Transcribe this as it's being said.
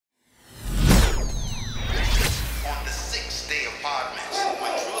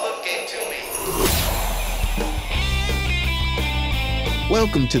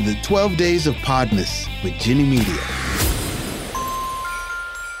Welcome to the 12 Days of Podmas with Ginni Media.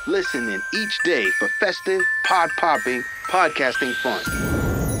 Listen in each day for festive, pod-popping, podcasting fun.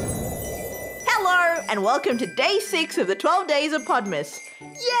 Hello, and welcome to Day 6 of the 12 Days of Podmas.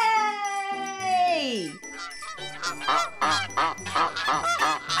 Yay!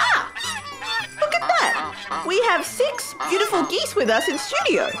 Look at that! We have 6 beautiful geese with us in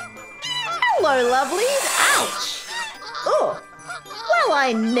studio. Hello, lovelies. Ouch! Oh, well,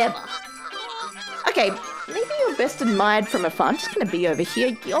 I never. Okay, maybe you're best admired from afar. I'm just going to be over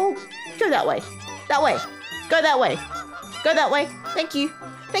here. Oh, go that way. That way. Go that way. Go that way. Thank you.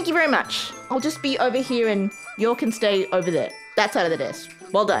 Thank you very much. I'll just be over here and you can stay over there. That side of the desk.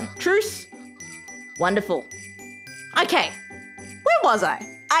 Well done. Truce. Wonderful. Okay, where was I?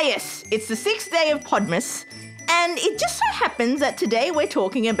 Yes, it's the 6th day of Podmas, and it just so happens that today we're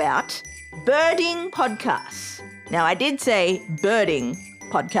talking about birding podcasts. Now, I did say birding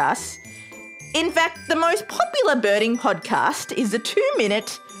podcasts. In fact, the most popular birding podcast is the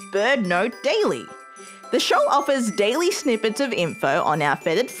 2-minute Bird Note Daily. The show offers daily snippets of info on our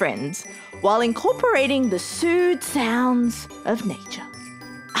feathered friends while incorporating the soothed sounds of nature.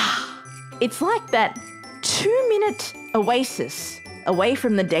 It's like that 2-minute oasis away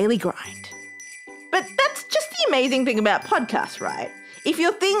from the daily grind. But that's just the amazing thing about podcasts, right? If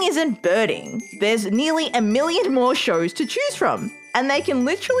your thing isn't birding, there's nearly 1 million more shows to choose from, and they can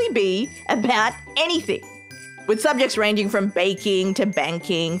literally be about anything, with subjects ranging from baking to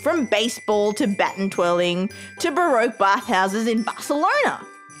banking, from baseball to baton twirling, to Baroque bathhouses in Barcelona.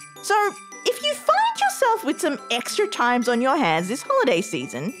 So if you find yourself with some extra times on your hands this holiday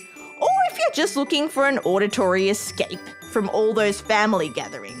season, or if you're just looking for an auditory escape from all those family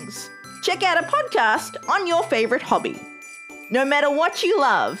gatherings, check out a podcast on your favourite hobby. No matter what you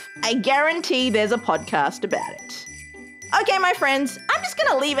love, I guarantee there's a podcast about it. Okay, my friends, I'm just going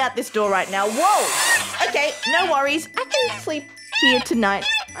to leave out this door right now. Whoa! Okay, no worries. I can sleep here tonight.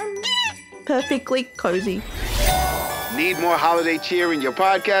 I'm perfectly cozy. Need more holiday cheer in your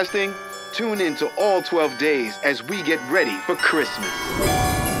podcasting? Tune in to all 12 days as we get ready for Christmas.